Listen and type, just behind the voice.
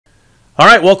All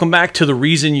right, welcome back to The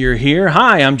Reason You're Here.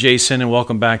 Hi, I'm Jason, and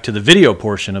welcome back to the video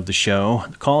portion of the show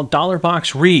called Dollar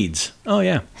Box Reads. Oh,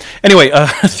 yeah. Anyway,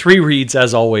 3 reads,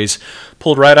 as always,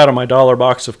 pulled right out of my dollar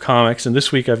box of comics, and this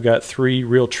week I've got 3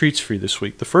 real treats for you this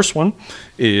week. The first one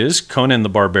is Conan the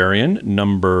Barbarian,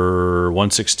 number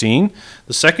 116.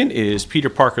 The second is Peter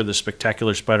Parker, the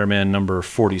Spectacular Spider-Man, number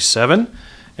 47.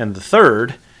 And the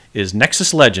third is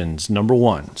Nexus Legends, number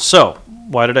 1. So,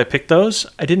 why did I pick those?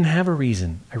 I didn't have a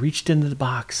reason. I reached into the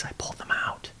box. I pulled them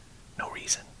out. No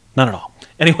reason. None at all.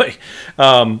 Anyway,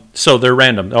 so they're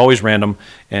random. They're always random,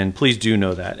 and please do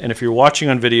know that. And if you're watching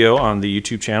on video on the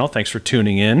YouTube channel, thanks for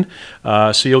tuning in.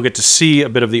 So you'll get to see a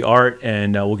bit of the art,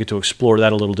 and we'll get to explore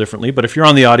that a little differently. But if you're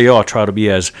on the audio, I'll try to be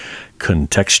as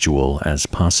contextual as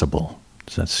possible.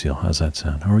 How's that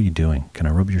sound? How are you doing? Can I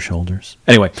rub your shoulders?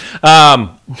 Anyway,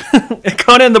 Conan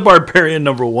the Barbarian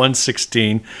number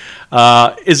 116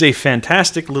 is a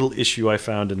fantastic little issue I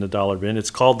found in the dollar bin.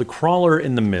 It's called The Crawler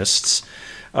in the Mists.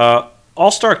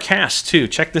 All-star cast, too.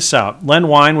 Check this out. Len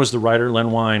Wein was the writer. Len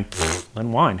Wein.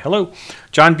 Hello.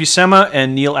 John Buscema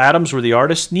and Neil Adams were the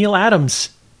artists. Neil Adams.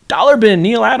 Dollar bin.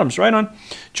 Neil Adams. Right on.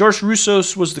 George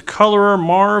Roussos was the colorer.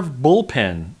 Marv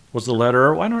Bullpen was the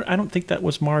letterer. I don't think that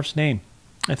was Marv's name.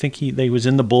 I think he was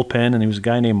in the bullpen, and he was a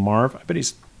guy named Marv. I bet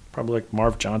he's probably like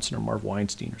Marv Johnson or Marv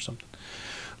Weinstein or something.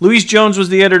 Louise Jones was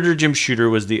the editor. Jim Shooter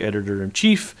was the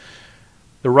editor-in-chief.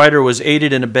 The writer was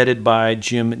aided and abetted by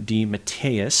Jim D.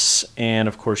 Mateus. And,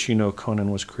 of course, you know Conan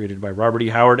was created by Robert E.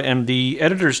 Howard. And the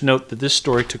editors note that this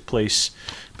story took place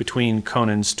between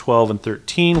Conan's 12 and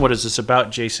 13. What is this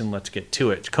about, Jason? Let's get to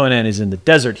it. Conan is in the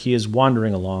desert. He is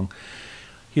wandering along.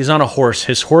 He's on a horse.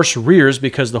 His horse rears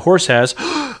because the horse has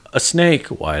a snake.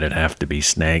 Why did it have to be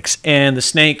snakes? And the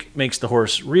snake makes the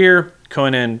horse rear.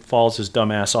 Conan falls his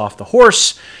dumbass off the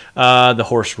horse. The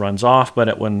horse runs off,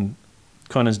 but when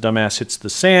Conan's dumbass hits the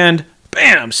sand,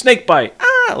 bam, snake bite.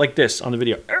 Ah, like this on the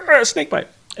video. Snake bite.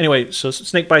 Anyway, so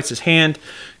snake bites his hand.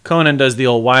 Conan does the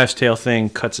old wives' tale thing,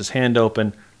 cuts his hand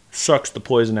open, sucks the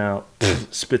poison out,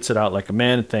 spits it out like a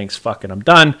man, and thinks, fuck it, I'm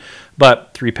done.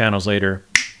 But 3 panels later,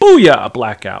 booyah, a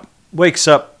blackout. Wakes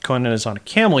up, Conan is on a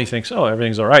camel. He thinks, oh,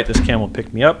 everything's all right. This camel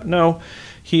picked me up. No,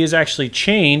 he is actually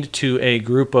chained to a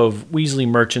group of Weasley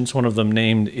merchants. One of them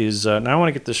named is, now I want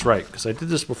to get this right, because I did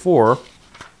this before,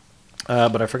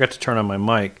 but I forgot to turn on my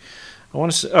mic. I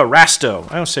want to say, oh, Rasto.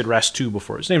 I almost said Rastu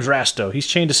before. His name's Rasto. He's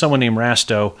chained to someone named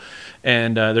Rasto,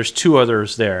 and there's 2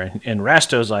 others there. And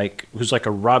Rasto's who's like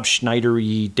a Rob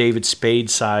Schneider-y, David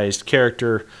Spade-sized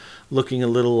character, looking a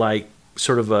little like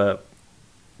sort of a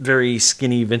very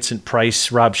skinny Vincent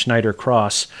Price, Rob Schneider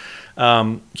cross.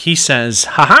 He says,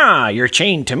 "Ha-ha, you're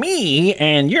chained to me,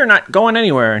 and you're not going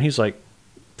anywhere." And he's like,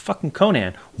 fucking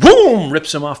Conan. Boom!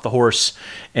 Rips him off the horse.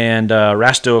 And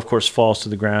Rasto, of course, falls to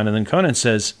the ground. And then Conan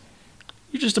says,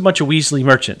 "You're just a bunch of Weasley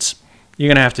merchants. You're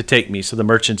going to have to take me." So the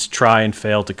merchants try and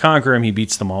fail to conquer him. He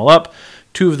beats them all up.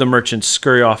 2 of the merchants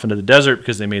scurry off into the desert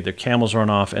because they made their camels run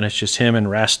off, and it's just him and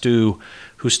Rastu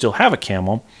who still have a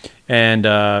camel. And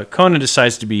Conan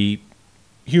decides to be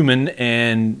human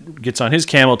and gets on his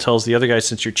camel, tells the other guy,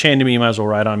 since you're chained to me, you might as well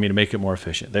ride on me to make it more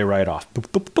efficient. They ride off. Boop,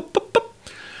 boop, boop, boop, boop.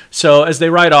 So as they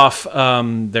ride off,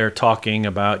 they're talking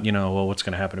about, well, what's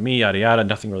going to happen to me, yada, yada.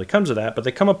 Nothing really comes of that, but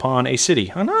they come upon a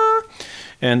city.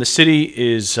 And the city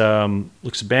is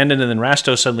looks abandoned, and then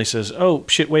Rasto suddenly says, oh,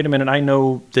 shit, wait a minute, I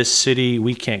know this city.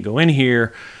 We can't go in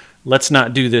here. Let's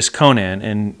not do this, Conan.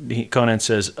 And Conan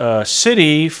says,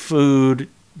 city, food,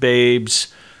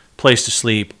 babes, place to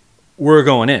sleep, we're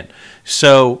going in.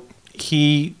 So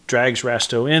he drags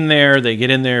Rasto in there. They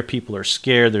get in there. People are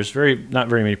scared. There's not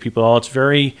very many people at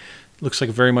all. Looks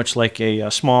like very much like a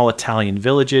small Italian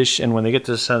village-ish. And when they get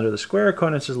to the center of the square,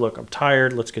 Conan says, look, I'm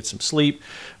tired. Let's get some sleep.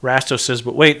 Rasto says,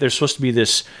 but wait, there's supposed to be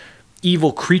this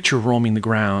evil creature roaming the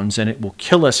grounds, and it will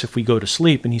kill us if we go to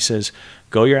sleep. And he says,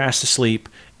 go your ass to sleep,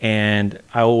 and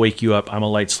I will wake you up. I'm a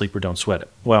light sleeper. Don't sweat it.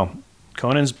 Well,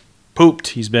 Conan's pooped.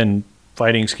 He's been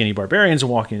fighting skinny barbarians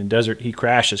and walking in the desert. He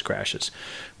crashes.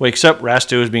 Wakes up.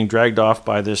 Rasto is being dragged off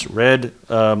by this red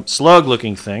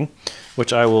slug-looking thing,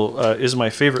 which I will is my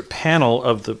favorite panel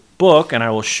of the book, and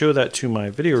I will show that to my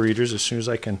video readers as soon as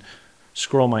I can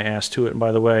scroll my ass to it. And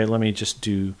by the way, let me just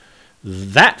do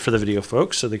that for the video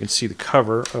folks so they can see the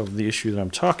cover of the issue that I'm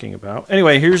talking about.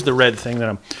 Anyway, here's the red thing that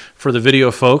I'm for the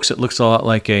video folks. It looks a lot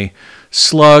like a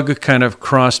slug kind of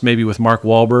crossed maybe with Mark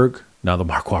Wahlberg. No, the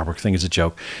Mark Wahlberg thing is a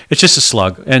joke. It's just a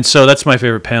slug. And so that's my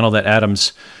favorite panel that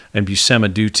Adams and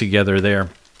Buscema do together there.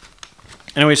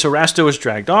 Anyway, so Rasto is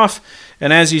dragged off,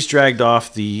 and as he's dragged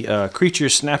off, the creature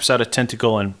snaps out a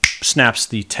tentacle and snaps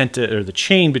the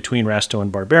chain between Rasto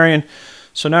and Barbarian.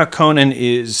 So now Conan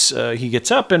is, he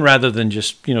gets up, and rather than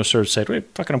just, sort of say,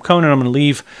 wait, fucking, I'm Conan, I'm going to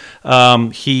leave,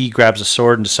 he grabs a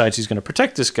sword and decides he's going to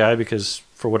protect this guy because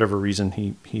for whatever reason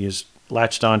he is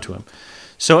latched onto him.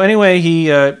 So anyway, he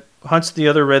hunts the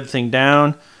other red thing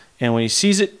down, and when he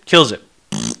sees it, kills it.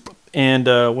 And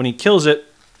when he kills it,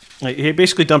 he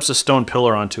basically dumps a stone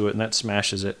pillar onto it, and that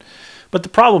smashes it. But the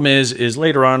problem is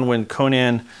later on when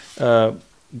Conan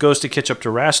goes to catch up to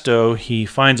Rasto, he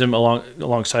finds him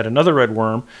alongside another red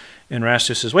worm, and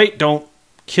Rasto says, wait, don't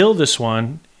kill this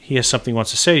one. He has something he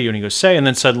wants to say to you, and he goes, say, and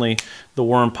then suddenly the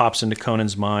worm pops into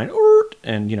Conan's mind,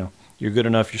 and, you're good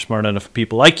enough, you're smart enough,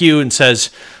 people like you, and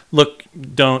says, look,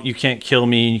 you can't kill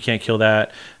me, and you can't kill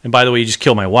that. And by the way, you just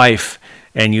killed my wife,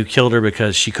 and you killed her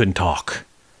because she couldn't talk.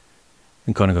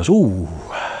 And Conan goes, ooh,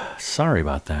 sorry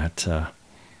about that.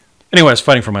 Anyway, I was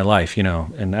fighting for my life,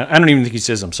 and I don't even think he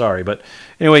says I'm sorry. But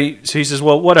anyway, so he says,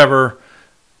 well, whatever,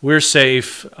 we're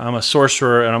safe. I'm a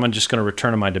sorcerer, and I'm just going to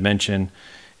return to my dimension.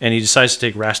 And he decides to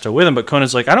take Rasto with him. But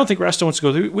Conan's like, I don't think Rasto wants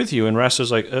to go with you. And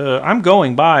Rasto's like, I'm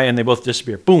going, bye. And they both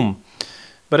disappear. Boom.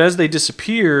 But as they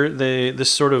disappear,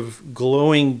 this sort of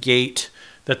glowing gate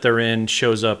that they're in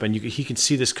shows up. And he can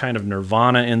see this kind of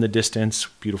nirvana in the distance.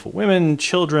 Beautiful women,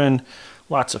 children,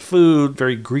 lots of food,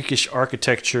 very Greekish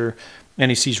architecture. And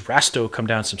he sees Rasto come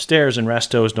down some stairs. And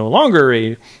Rasto is no longer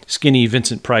a skinny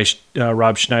Vincent Price,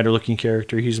 Rob Schneider-looking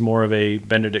character. He's more of a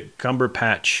Benedict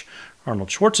Cumberbatch, Arnold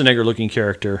Schwarzenegger-looking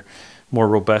character, more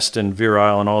robust and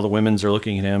virile, and all the women's are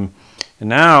looking at him. And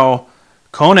now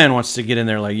Conan wants to get in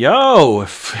there like, yo,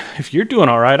 if you're doing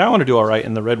all right, I want to do all right.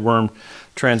 And the red worm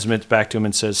transmits back to him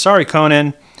and says, sorry,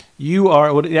 Conan,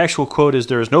 what the actual quote is,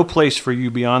 there is no place for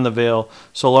you beyond the veil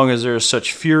so long as there is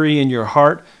such fury in your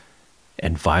heart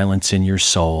and violence in your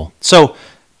soul. So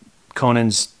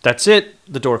that's it.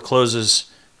 The door closes.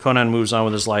 Conan moves on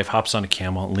with his life, hops on a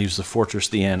camel, and leaves the fortress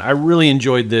at the end. I really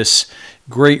enjoyed this.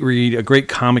 Great read, a great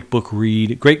comic book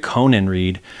read, a great Conan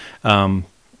read.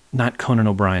 Not Conan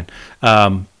O'Brien.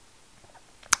 And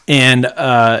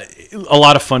a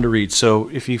lot of fun to read. So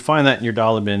if you find that in your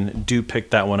dollar bin, do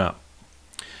pick that one up.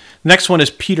 Next one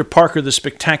is Peter Parker, the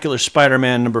Spectacular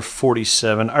Spider-Man, number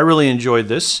 47. I really enjoyed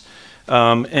this.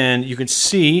 And you can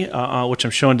see, which I'm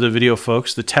showing to the video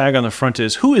folks, the tag on the front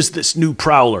is, who is this new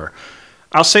Prowler?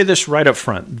 I'll say this right up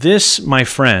front. This, my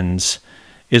friends,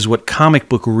 is what comic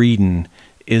book reading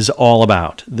is all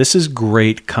about. This is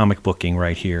great comic booking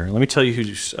right here. Let me tell you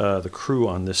who's the crew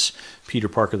on this Peter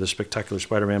Parker, the Spectacular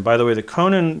Spider-Man. By the way, the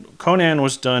Conan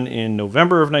was done in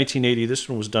November of 1980. This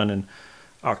one was done in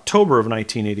October of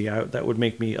 1980. That would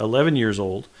make me 11 years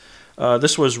old.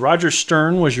 This was Roger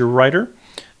Stern was your writer.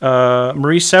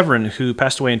 Marie Severin, who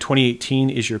passed away in 2018,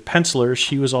 is your penciler.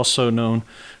 She was also known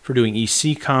for doing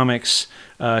EC Comics.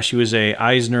 She was a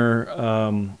Eisner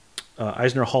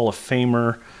Hall of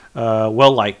Famer,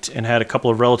 well-liked, and had a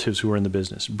couple of relatives who were in the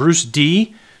business. Bruce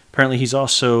D., apparently he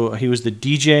was the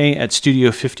DJ at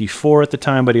Studio 54 at the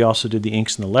time, but he also did the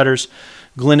inks and the letters.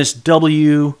 Glynis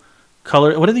W.,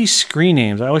 color. What are these screen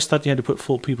names? I always thought you had to put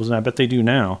full people's names. I bet they do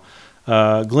now.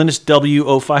 Glynis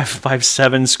W.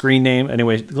 0557 screen name.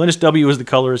 Anyway, Glynis W. was the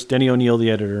colorist. Denny O'Neil, the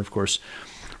editor, of course.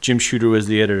 Jim Shooter was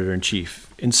the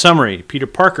editor-in-chief. In summary, Peter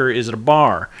Parker is at a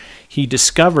bar. He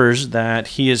discovers that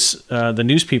the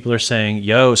news people are saying,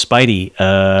 yo, Spidey,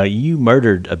 you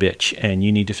murdered a bitch, and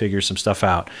you need to figure some stuff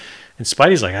out. And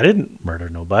Spidey's like, I didn't murder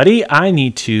nobody. I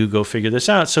need to go figure this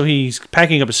out. So he's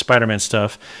packing up his Spider-Man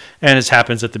stuff, and as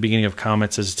happens at the beginning of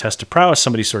comics as a test of prowess,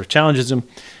 somebody sort of challenges him.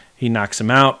 He knocks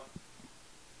him out,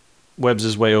 webs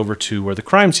his way over to where the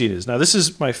crime scene is. Now, this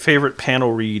is my favorite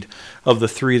panel read of the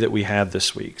three that we had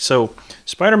this week. So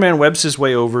Spider-Man webs his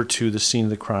way over to the scene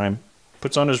of the crime,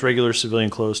 puts on his regular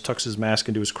civilian clothes, tucks his mask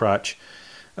into his crotch,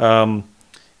 and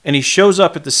he shows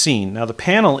up at the scene. Now, the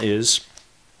panel is,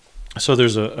 so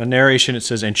there's a narration. It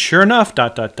says, and sure enough, ...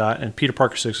 And Peter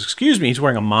Parker says, excuse me. He's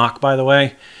wearing a mock, by the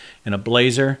way, and a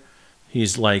blazer.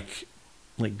 He's like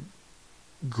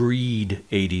Greed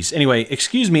 80s. Anyway,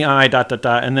 excuse me, I ...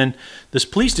 And then this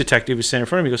police detective is standing in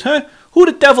front of me. He goes, huh? Who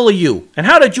the devil are you? And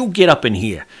how did you get up in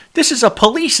here? This is a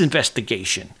police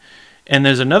investigation. And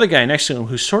there's another guy next to him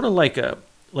who's sort of like a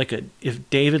if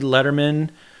David Letterman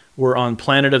were on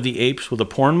Planet of the Apes with a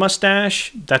porn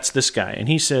mustache, that's this guy. And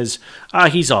he says,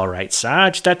 he's all right,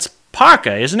 Sarge. That's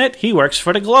Parker, isn't it? He works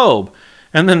for the Globe.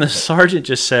 And then the sergeant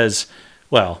just says,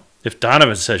 well, if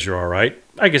Donovan says you're all right,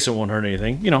 I guess it won't hurt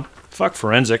anything. Fuck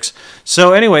forensics.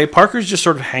 So anyway, Parker's just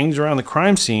sort of hangs around the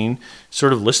crime scene,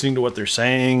 sort of listening to what they're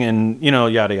saying and,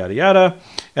 yada, yada, yada.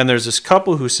 And there's this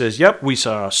couple who says, yep, we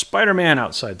saw Spider-Man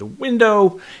outside the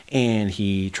window and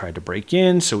he tried to break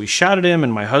in. So we shot at him.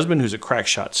 And my husband, who's a crack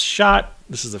shot,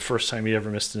 This is the first time he ever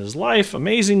missed in his life,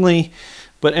 amazingly.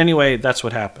 But anyway, that's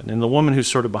what happened. And the woman who's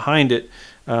sort of behind it,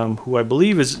 who I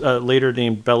believe is later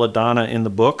named Belladonna in the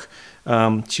book,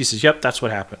 she says, yep, that's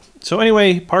what happened. So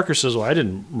anyway, Parker says, well, I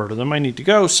didn't murder them. I need to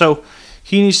go. So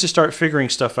he needs to start figuring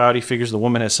stuff out. He figures the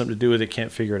woman has something to do with it,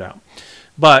 can't figure it out.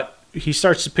 But he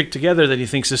starts to pick together that he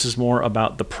thinks this is more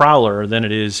about the Prowler than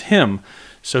it is him.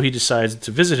 So he decides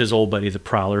to visit his old buddy, the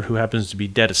Prowler, who happens to be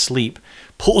dead asleep,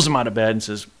 pulls him out of bed and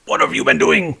says, what have you been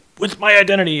doing with my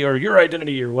identity or your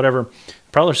identity or whatever?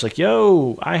 The Prowler's like,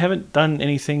 yo, I haven't done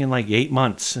anything in like 8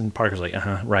 months. And Parker's like,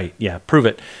 right, yeah, prove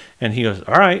it. And he goes,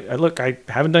 all right, look, I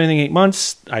haven't done anything in 8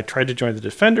 months. I tried to join the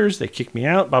Defenders. They kicked me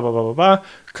out, blah, blah, blah, blah, blah.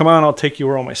 Come on, I'll take you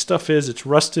where all my stuff is. It's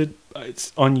rusted.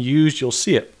 It's unused. You'll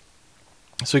see it.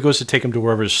 So he goes to take him to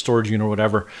wherever his storage unit or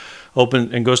whatever,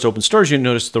 goes to open storage unit,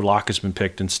 notice the lock has been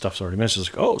picked and stuff's already missed.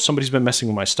 It's like, oh, somebody's been messing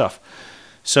with my stuff.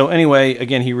 So anyway,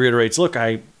 again, he reiterates, look,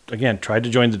 I, again, tried to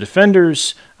join the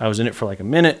Defenders. I was in it for like a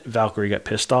minute. Valkyrie got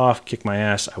pissed off, kicked my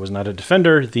ass. I was not a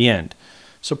Defender. The end.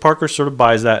 So Parker sort of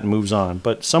buys that and moves on.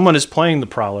 But someone is playing the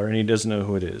Prowler and he doesn't know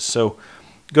who it is. So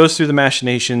goes through the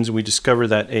machinations. We discover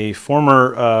that a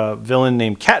former villain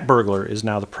named Cat Burglar is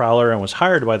now the Prowler and was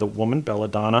hired by the woman,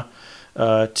 Belladonna,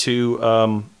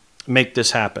 to make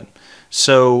this happen.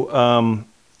 So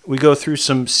we go through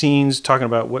some scenes talking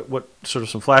about what sort of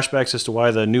some flashbacks as to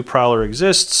why the new Prowler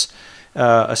exists,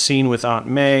 a scene with Aunt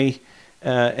May,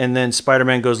 and then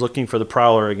Spider-Man goes looking for the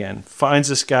Prowler again. Finds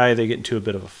this guy, they get into a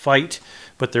bit of a fight,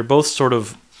 but they're both sort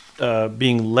of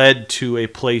being led to a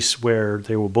place where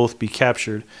they will both be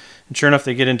captured. And sure enough,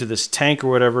 they get into this tank or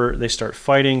whatever, they start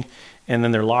fighting, and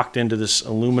then they're locked into this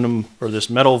aluminum or this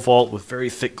metal vault with very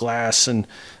thick glass. And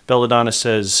Belladonna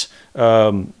says,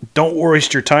 don't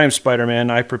waste your time, Spider-Man.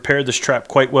 I prepared this trap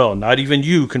quite well. Not even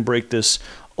you can break this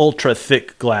ultra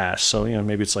thick glass. So, you know,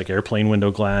 maybe it's like airplane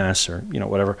window glass or, you know,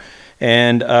 whatever.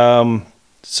 And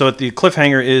so at the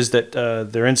cliffhanger is that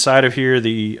they're inside of here,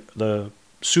 the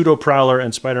pseudo Prowler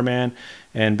and Spider-Man,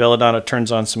 and Belladonna turns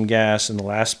on some gas, and the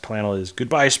last panel is,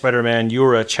 goodbye, Spider-Man. You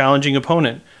were a challenging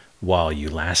opponent while you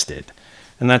lasted.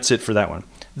 And that's it for that one.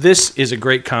 This is a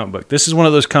great comic book. This is one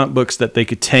of those comic books that they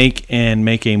could take and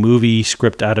make a movie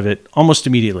script out of it almost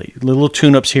immediately. Little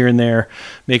tune-ups here and there,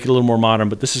 make it a little more modern,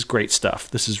 but this is great stuff.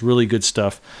 This is really good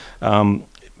stuff. It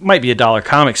might be $1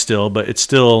 comic still, but it's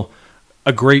still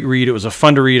a great read. It was a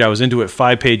fun to read. I was into it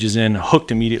 5 pages in,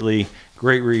 hooked immediately.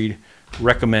 Great read.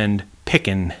 Recommend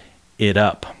picking it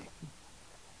up.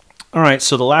 All right,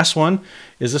 so the last one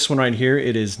is this one right here.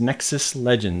 It is Nexus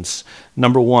Legends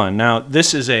 #1. Now,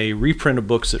 this is a reprint of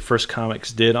books that First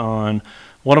Comics did on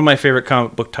one of my favorite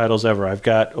comic book titles ever. I've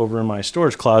got over in my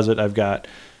storage closet, I've got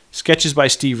sketches by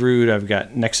Steve Rude, I've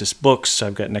got Nexus books,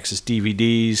 I've got Nexus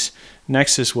DVDs.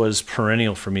 Nexus was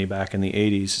perennial for me back in the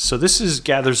 80s. So this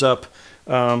gathers up,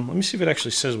 let me see if it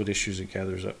actually says what issues it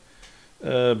gathers up.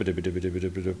 I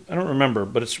don't remember,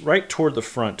 but it's right toward the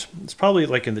front. It's probably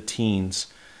like in the teens.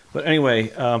 But anyway,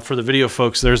 for the video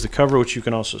folks, there's the cover, which you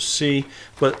can also see.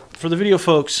 But for the video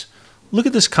folks, look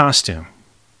at this costume.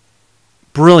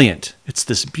 Brilliant. It's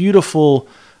this beautiful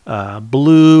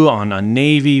blue on a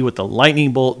navy with the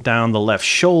lightning bolt down the left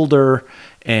shoulder.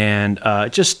 And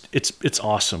it's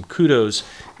awesome. Kudos.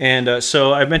 And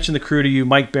so I mentioned the crew to you.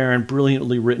 Mike Barron,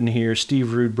 brilliantly written here.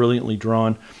 Steve Rude, brilliantly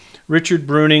drawn. Richard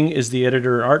Bruning is the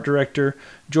editor and art director.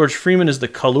 George Freeman is the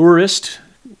colorist.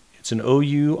 It's an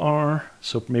O-U-R,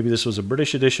 so maybe this was a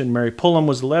British edition. Mary Pullum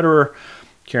was the letterer.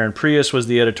 Karen Prius was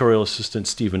the editorial assistant.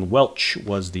 Stephen Welch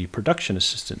was the production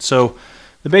assistant. So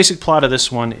the basic plot of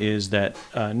this one is that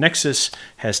Nexus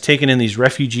has taken in these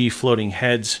refugee floating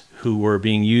heads who were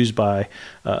being used by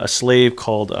a slave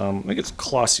called, I think it's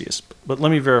Cassius, but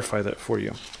let me verify that for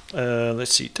you.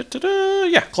 Let's see.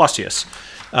 Yeah, Cassius.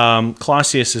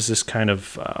 Cassius is this kind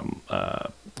of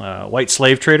white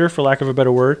slave trader, for lack of a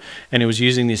better word, and he was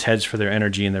using these heads for their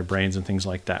energy and their brains and things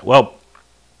like that. Well,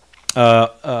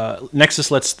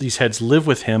 Nexus lets these heads live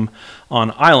with him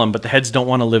on island, but the heads don't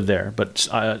want to live there. But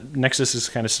Nexus is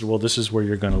kind of said, well, this is where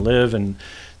you're going to live, and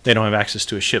they don't have access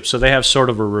to a ship. So they have sort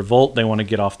of a revolt. They want to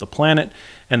get off the planet,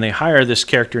 and they hire this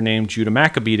character named Judah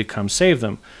Maccabee to come save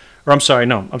them. Or I'm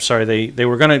sorry, they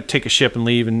were going to take a ship and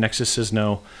leave, and Nexus says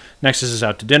no. Nexus is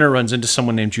out to dinner, runs into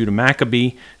someone named Judah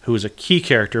Maccabee, who is a key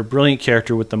character, brilliant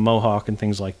character with the mohawk and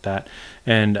things like that.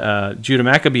 And Judah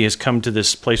Maccabee has come to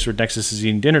this place where Nexus is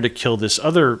eating dinner to kill this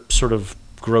other sort of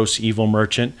gross evil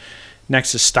merchant.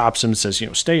 Nexus stops him and says,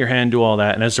 stay your hand, do all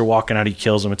that. And as they're walking out, he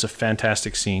kills him. It's a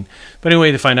fantastic scene. But anyway,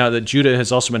 they find out that Judah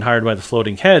has also been hired by the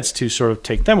floating heads to sort of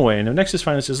take them away. And Nexus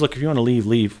finally says, look, if you want to leave,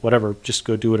 leave. Whatever, just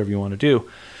go do whatever you want to do.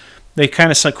 They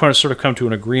kind of sort of come to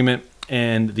an agreement.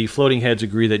 and the floating heads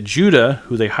agree that Judah,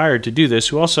 who they hired to do this,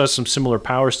 who also has some similar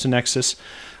powers to Nexus,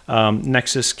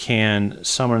 Nexus can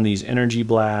summon these energy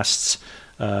blasts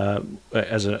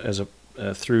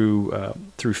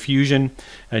through fusion,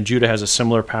 and Judah has a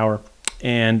similar power.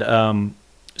 And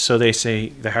so they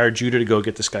hired Judah to go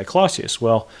get this guy Cassius.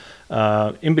 Well,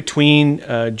 in between,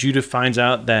 Judah finds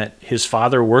out that his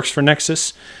father works for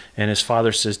Nexus, and his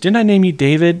father says, "Didn't I name you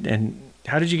David? And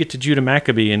how did you get to Judah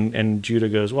Maccabee?" And Judah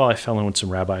goes, "Well, I fell in with some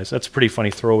rabbis." That's a pretty funny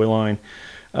throwaway line.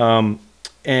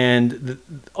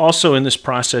 Also in this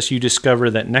process, you discover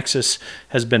that Nexus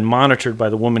has been monitored by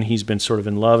the woman he's been sort of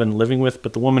in love and living with,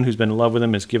 but the woman who's been in love with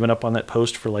him has given up on that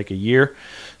post for like a year.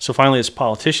 So finally, this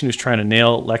politician who's trying to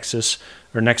nail Nexus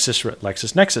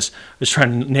is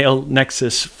trying to nail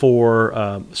Nexus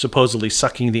for supposedly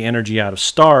sucking the energy out of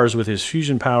stars with his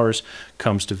fusion powers,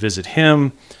 comes to visit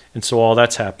him, and so all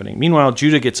that's happening. Meanwhile,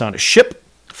 Judah gets on a ship,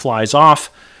 flies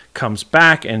off, comes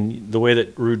back, and the way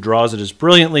that Rude draws it is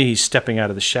brilliantly. He's stepping out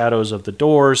of the shadows of the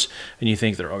doors, and you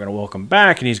think they're all going to welcome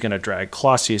back, and he's going to drag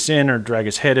Cassius in or drag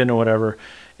his head in or whatever,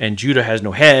 and Judah has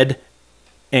no head,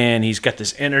 and he's got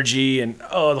this energy, and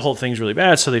the whole thing's really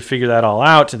bad. So they figure that all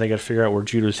out, and they got to figure out where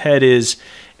Judah's head is,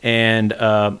 and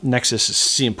Nexus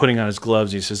is him putting on his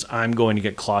gloves. He says, "I'm going to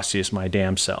get Cassius my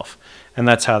damn self," and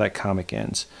that's how that comic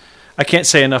ends. I can't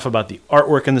say enough about the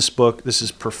artwork in this book. This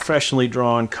is professionally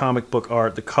drawn comic book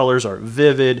art. The colors are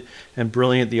vivid and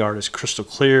brilliant. The art is crystal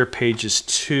clear. Pages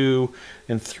 2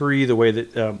 and 3, the way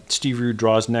that Steve Rude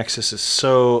draws Nexus is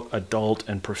so adult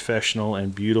and professional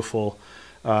and beautiful.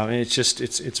 And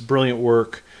it's brilliant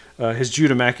work. His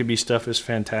Judah Maccabee stuff is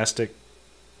fantastic.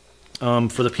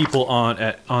 For the people on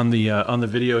the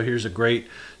video, here's a great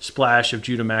splash of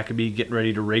Judah Maccabee getting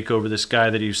ready to rake over this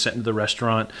guy that he was sent into the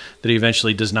restaurant that he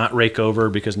eventually does not rake over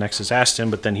because Nexus asked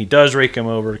him, but then he does rake him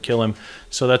over to kill him.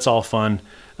 So that's all fun.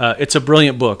 It's a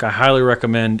brilliant book. I highly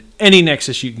recommend any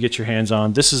Nexus you can get your hands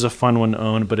on. This is a fun one to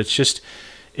own, but it's a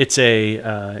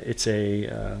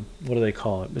what do they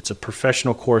call it? It's a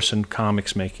professional course in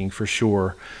comics making for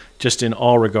sure, just in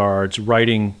all regards,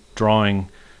 writing, drawing,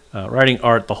 writing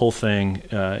art, the whole thing.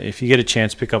 If you get a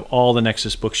chance, pick up all the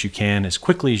Nexus books you can as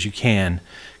quickly as you can,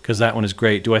 because that one is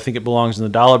great. Do I think it belongs in the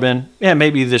dollar bin? Yeah,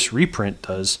 maybe this reprint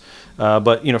does.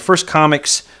 But First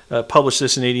Comics published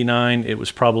this in '89. It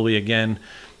was probably, again,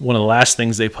 one of the last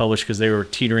things they published because they were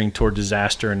teetering toward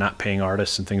disaster and not paying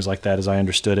artists and things like that, as I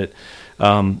understood it.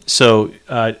 So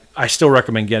I still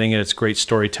recommend getting it. It's great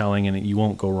storytelling, and you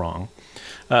won't go wrong.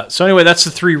 So anyway, that's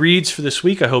the 3 reads for this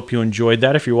week. I hope you enjoyed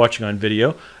that. If you're watching on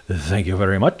video, thank you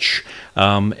very much.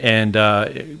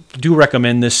 Do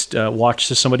recommend this watch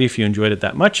to somebody if you enjoyed it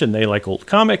that much and they like old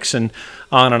comics, and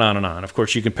on and on and on. Of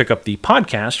course, you can pick up the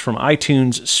podcast from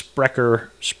iTunes, Spreaker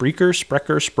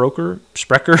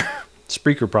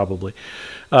probably.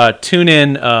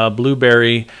 TuneIn,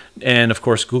 Blueberry, and of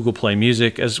course Google Play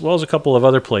Music, as well as a couple of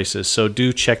other places. So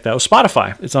do check that out.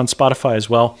 Spotify. It's on Spotify as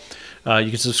well. You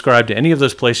can subscribe to any of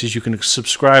those places. You can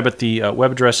subscribe at the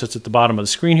web address that's at the bottom of the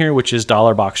screen here, which is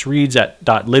dollarboxreads at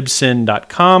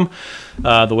 .libsyn.com.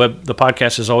 The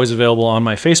podcast is always available on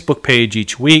my Facebook page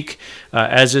each week,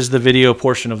 as is the video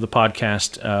portion of the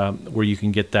podcast, where you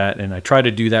can get that. And I try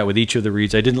to do that with each of the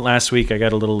reads. I didn't last week. I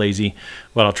got a little lazy,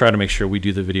 but I'll try to make sure we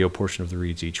do the video portion of the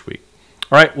reads each week.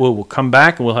 All right, we'll come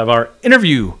back and we'll have our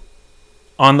interview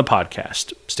on the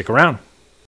podcast. Stick around.